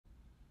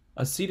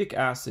Acetic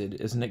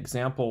acid is an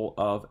example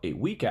of a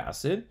weak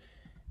acid,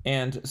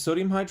 and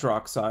sodium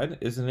hydroxide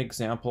is an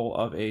example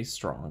of a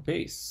strong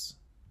base.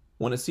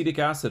 When acetic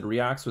acid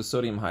reacts with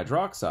sodium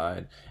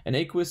hydroxide, an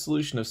aqueous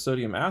solution of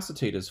sodium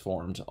acetate is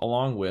formed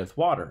along with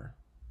water.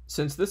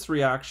 Since this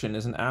reaction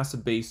is an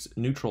acid-base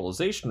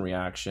neutralization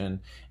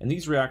reaction, and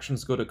these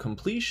reactions go to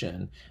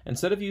completion,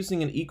 instead of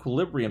using an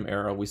equilibrium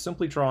arrow, we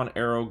simply draw an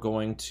arrow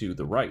going to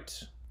the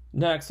right.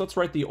 Next, let's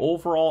write the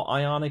overall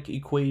ionic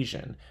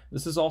equation.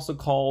 This is also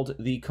called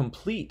the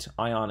complete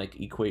ionic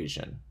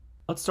equation.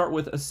 Let's start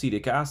with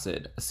acetic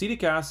acid.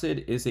 Acetic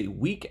acid is a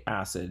weak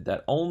acid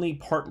that only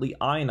partly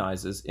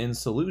ionizes in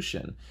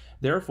solution.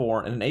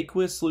 Therefore, in an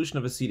aqueous solution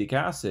of acetic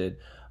acid,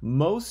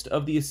 most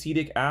of the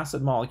acetic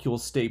acid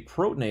molecules stay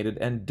protonated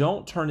and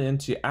don't turn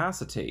into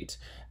acetate.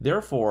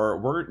 Therefore,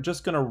 we're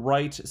just going to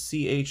write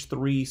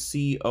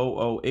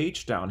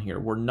CH3COOH down here.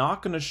 We're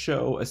not going to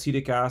show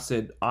acetic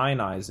acid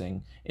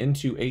ionizing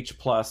into H+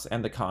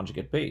 and the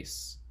conjugate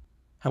base.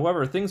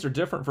 However, things are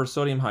different for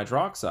sodium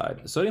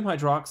hydroxide. Sodium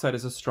hydroxide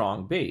is a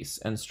strong base,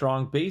 and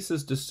strong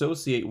bases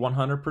dissociate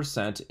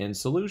 100% in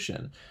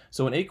solution.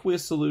 So an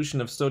aqueous solution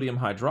of sodium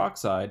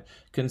hydroxide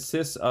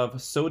consists of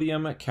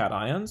sodium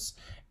cations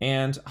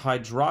and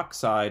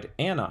hydroxide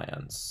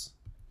anions.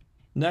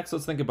 Next,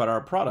 let's think about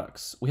our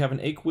products. We have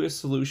an aqueous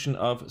solution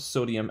of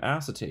sodium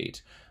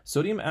acetate.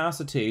 Sodium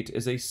acetate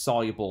is a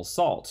soluble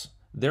salt.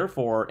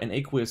 Therefore, in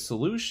aqueous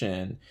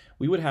solution,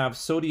 we would have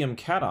sodium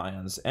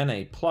cations,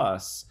 Na+,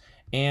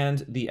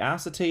 and the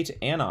acetate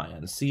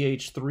anion,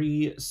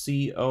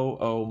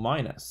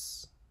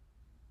 CH3COO-.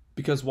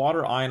 Because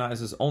water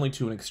ionizes only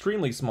to an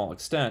extremely small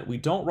extent, we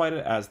don't write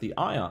it as the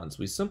ions,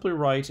 we simply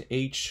write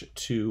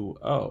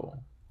H2O.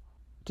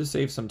 To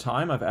save some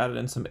time, I've added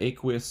in some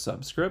aqueous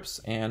subscripts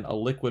and a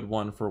liquid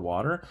one for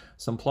water,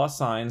 some plus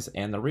signs,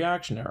 and the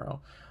reaction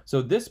arrow.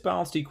 So this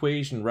balanced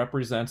equation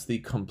represents the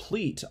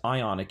complete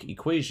ionic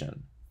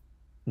equation.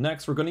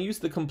 Next, we're going to use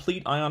the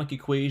complete ionic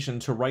equation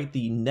to write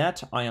the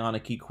net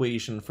ionic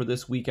equation for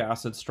this weak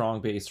acid strong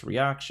base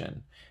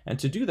reaction. And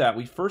to do that,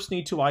 we first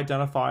need to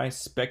identify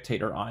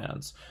spectator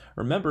ions.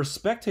 Remember,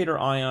 spectator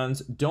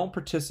ions don't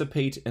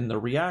participate in the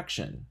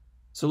reaction.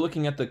 So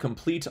looking at the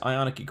complete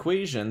ionic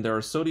equation, there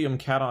are sodium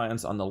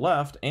cations on the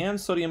left and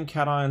sodium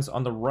cations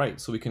on the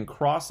right, so we can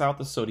cross out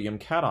the sodium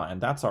cation.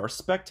 That's our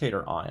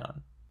spectator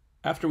ion.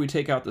 After we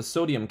take out the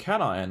sodium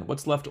cation,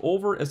 what's left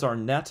over is our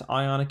net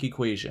ionic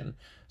equation.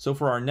 So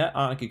for our net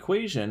ionic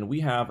equation, we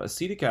have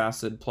acetic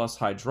acid plus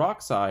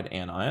hydroxide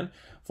anion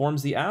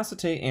forms the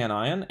acetate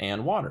anion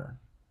and water.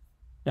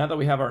 Now that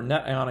we have our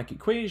net ionic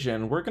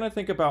equation, we're going to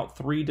think about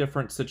three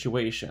different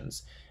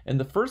situations. In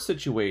the first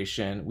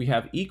situation, we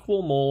have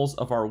equal moles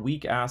of our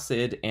weak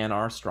acid and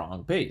our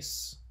strong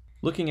base.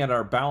 Looking at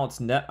our balanced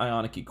net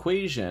ionic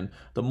equation,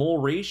 the mole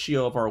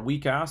ratio of our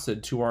weak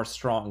acid to our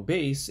strong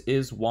base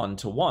is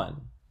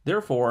 1:1.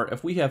 Therefore,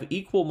 if we have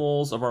equal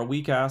moles of our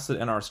weak acid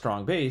and our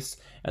strong base,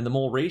 and the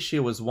mole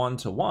ratio is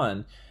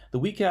 1:1, the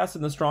weak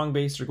acid and the strong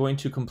base are going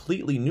to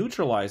completely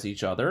neutralize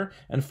each other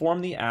and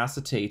form the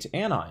acetate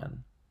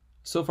anion.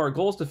 So if our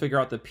goal is to figure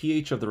out the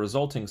pH of the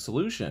resulting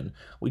solution,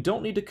 we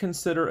don't need to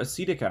consider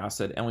acetic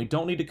acid and we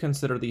don't need to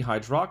consider the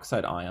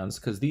hydroxide ions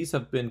because these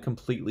have been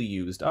completely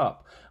used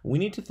up. We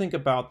need to think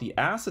about the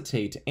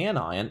acetate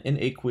anion in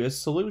aqueous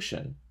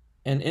solution.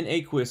 And in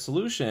aqueous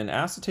solution,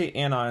 acetate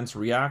anions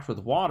react with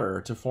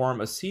water to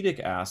form acetic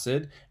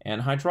acid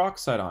and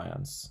hydroxide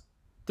ions.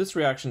 This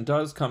reaction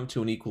does come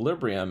to an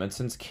equilibrium, and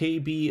since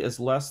Kb is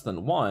less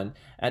than 1,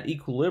 at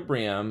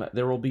equilibrium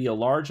there will be a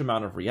large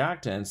amount of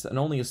reactants and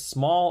only a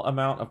small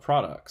amount of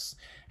products.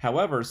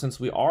 However, since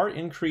we are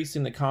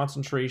increasing the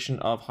concentration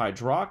of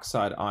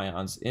hydroxide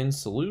ions in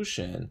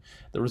solution,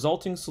 the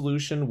resulting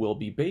solution will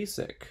be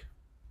basic.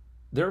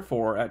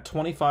 Therefore, at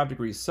 25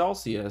 degrees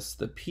Celsius,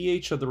 the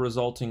pH of the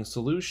resulting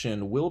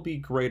solution will be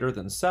greater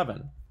than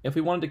 7. If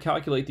we wanted to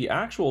calculate the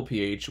actual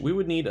pH, we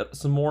would need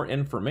some more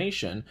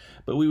information,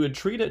 but we would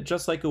treat it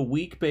just like a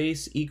weak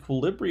base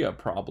equilibria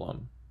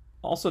problem.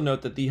 Also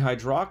note that the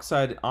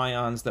hydroxide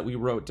ions that we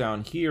wrote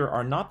down here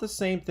are not the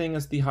same thing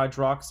as the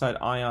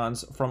hydroxide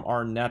ions from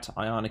our net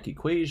ionic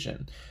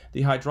equation.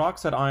 The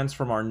hydroxide ions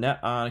from our net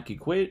ionic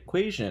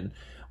equation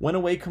went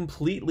away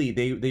completely.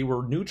 They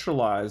were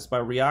neutralized by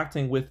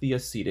reacting with the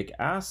acetic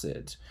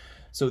acid.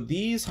 So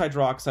these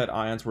hydroxide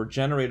ions were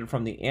generated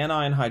from the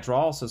anion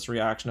hydrolysis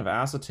reaction of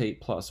acetate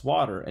plus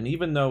water, and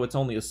even though it's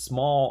only a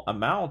small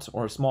amount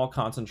or a small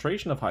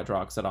concentration of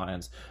hydroxide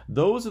ions,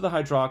 those are the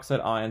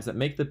hydroxide ions that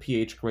make the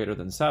pH greater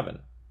than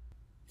 7.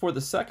 For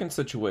the second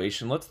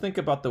situation, let's think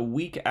about the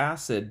weak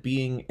acid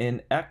being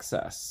in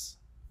excess.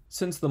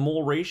 Since the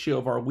mole ratio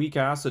of our weak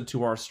acid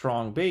to our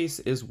strong base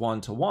is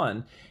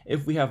 1:1,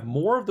 if we have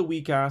more of the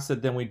weak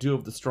acid than we do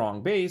of the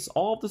strong base,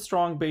 all of the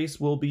strong base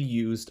will be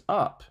used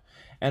up,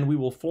 and we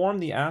will form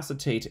the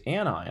acetate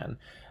anion.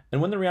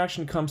 And when the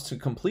reaction comes to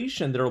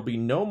completion, there will be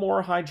no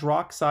more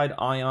hydroxide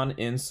ion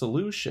in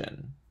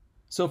solution.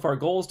 So if our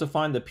goal is to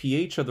find the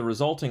pH of the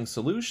resulting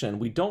solution,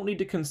 we don't need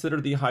to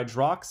consider the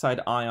hydroxide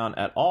ion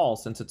at all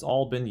since it's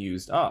all been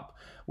used up.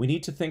 we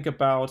need to think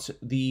about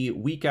the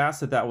weak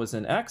acid that was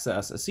in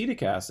excess,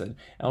 acetic acid,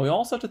 and we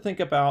also have to think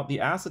about the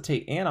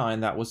acetate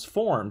anion that was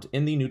formed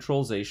in the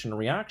neutralization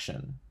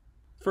reaction.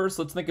 First,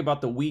 let's think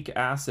about the weak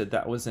acid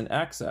that was in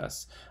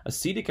excess.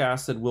 Acetic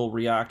acid will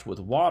react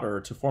with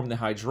water to form the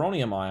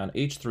hydronium ion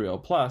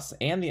H3O+,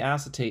 and the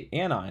acetate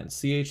anion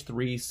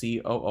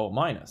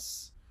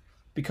CH3COO-.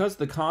 Because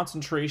the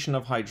concentration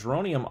of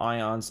hydronium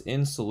ions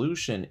in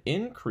solution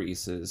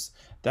increases,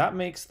 that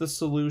makes the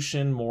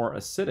solution more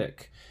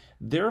acidic.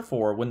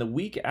 Therefore, when the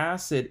weak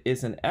acid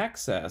is in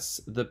excess,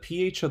 the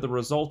pH of the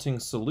resulting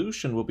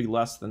solution will be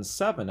less than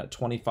 7 at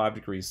 25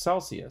 degrees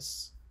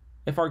Celsius.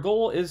 If our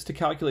goal is to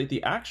calculate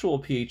the actual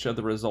pH of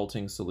the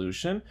resulting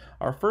solution,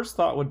 our first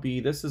thought would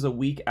be this is a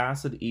weak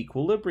acid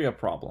equilibria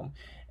problem.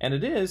 And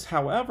it is,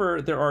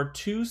 however, there are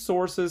two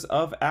sources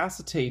of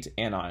acetate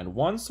anion.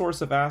 One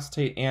source of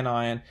acetate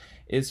anion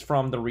is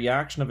from the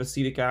reaction of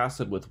acetic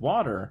acid with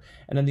water,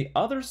 and then the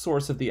other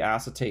source of the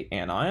acetate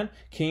anion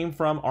came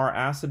from our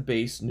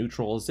acid-base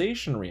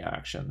neutralization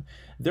reaction.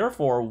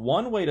 Therefore,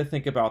 one way to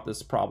think about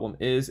this problem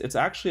is it's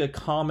actually a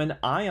common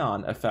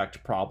ion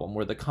effect problem,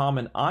 where the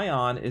common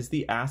ion is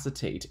the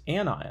acetate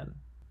anion.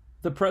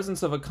 The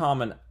presence of a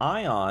common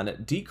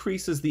ion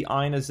decreases the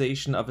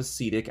ionization of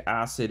acetic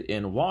acid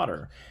in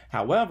water.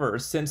 However,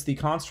 since the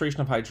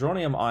concentration of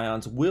hydronium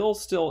ions will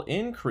still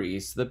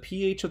increase, the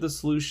pH of the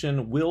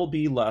solution will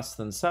be less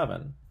than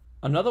 7.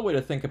 Another way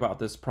to think about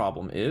this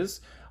problem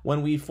is,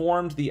 when we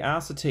formed the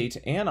acetate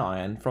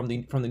anion from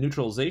the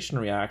neutralization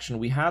reaction,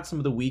 we had some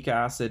of the weak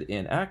acid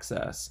in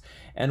excess.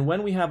 And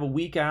when we have a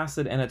weak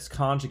acid and its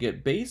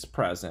conjugate base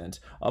present,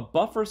 a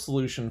buffer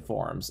solution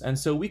forms. And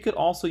so we could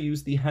also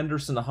use the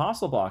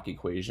Henderson-Hasselbalch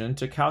equation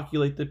to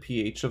calculate the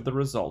pH of the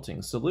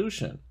resulting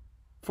solution.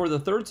 For the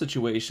third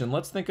situation,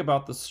 let's think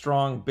about the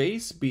strong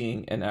base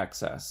being in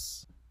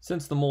excess.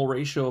 Since the mole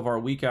ratio of our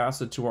weak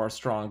acid to our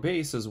strong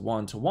base is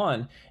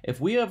 1:1, if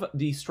we have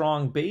the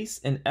strong base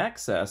in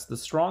excess, the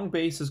strong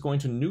base is going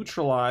to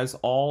neutralize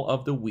all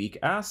of the weak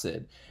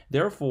acid.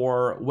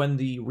 Therefore, when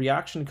the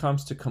reaction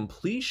comes to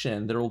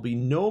completion, there will be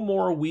no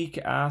more weak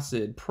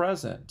acid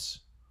present.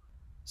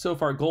 So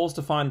if our goal is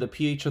to find the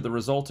pH of the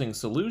resulting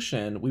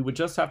solution, we would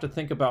just have to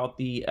think about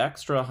the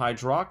extra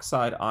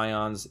hydroxide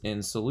ions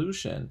in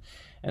solution.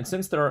 And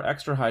since there are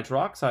extra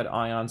hydroxide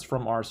ions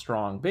from our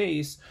strong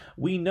base,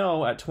 we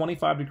know at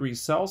 25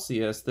 degrees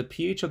Celsius, the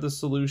pH of the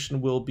solution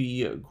will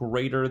be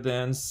greater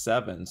than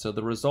 7. So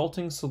the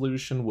resulting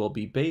solution will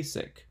be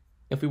basic.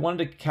 If we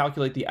wanted to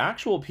calculate the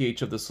actual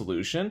pH of the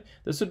solution,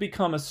 this would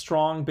become a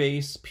strong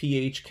base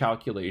pH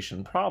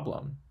calculation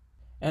problem.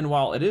 And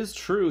while it is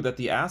true that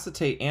the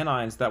acetate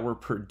anions that were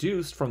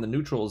produced from the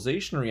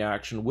neutralization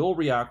reaction will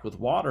react with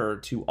water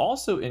to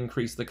also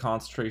increase the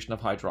concentration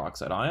of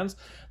hydroxide ions,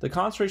 the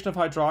concentration of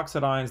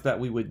hydroxide ions that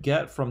we would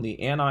get from the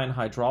anion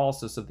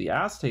hydrolysis of the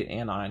acetate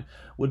anion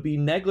would be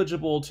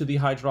negligible to the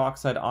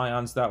hydroxide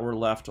ions that were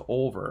left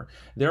over.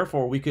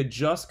 Therefore, we could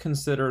just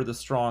consider the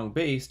strong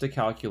base to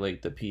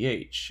calculate the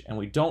pH, and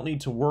we don't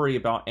need to worry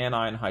about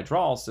anion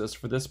hydrolysis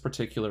for this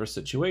particular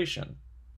situation.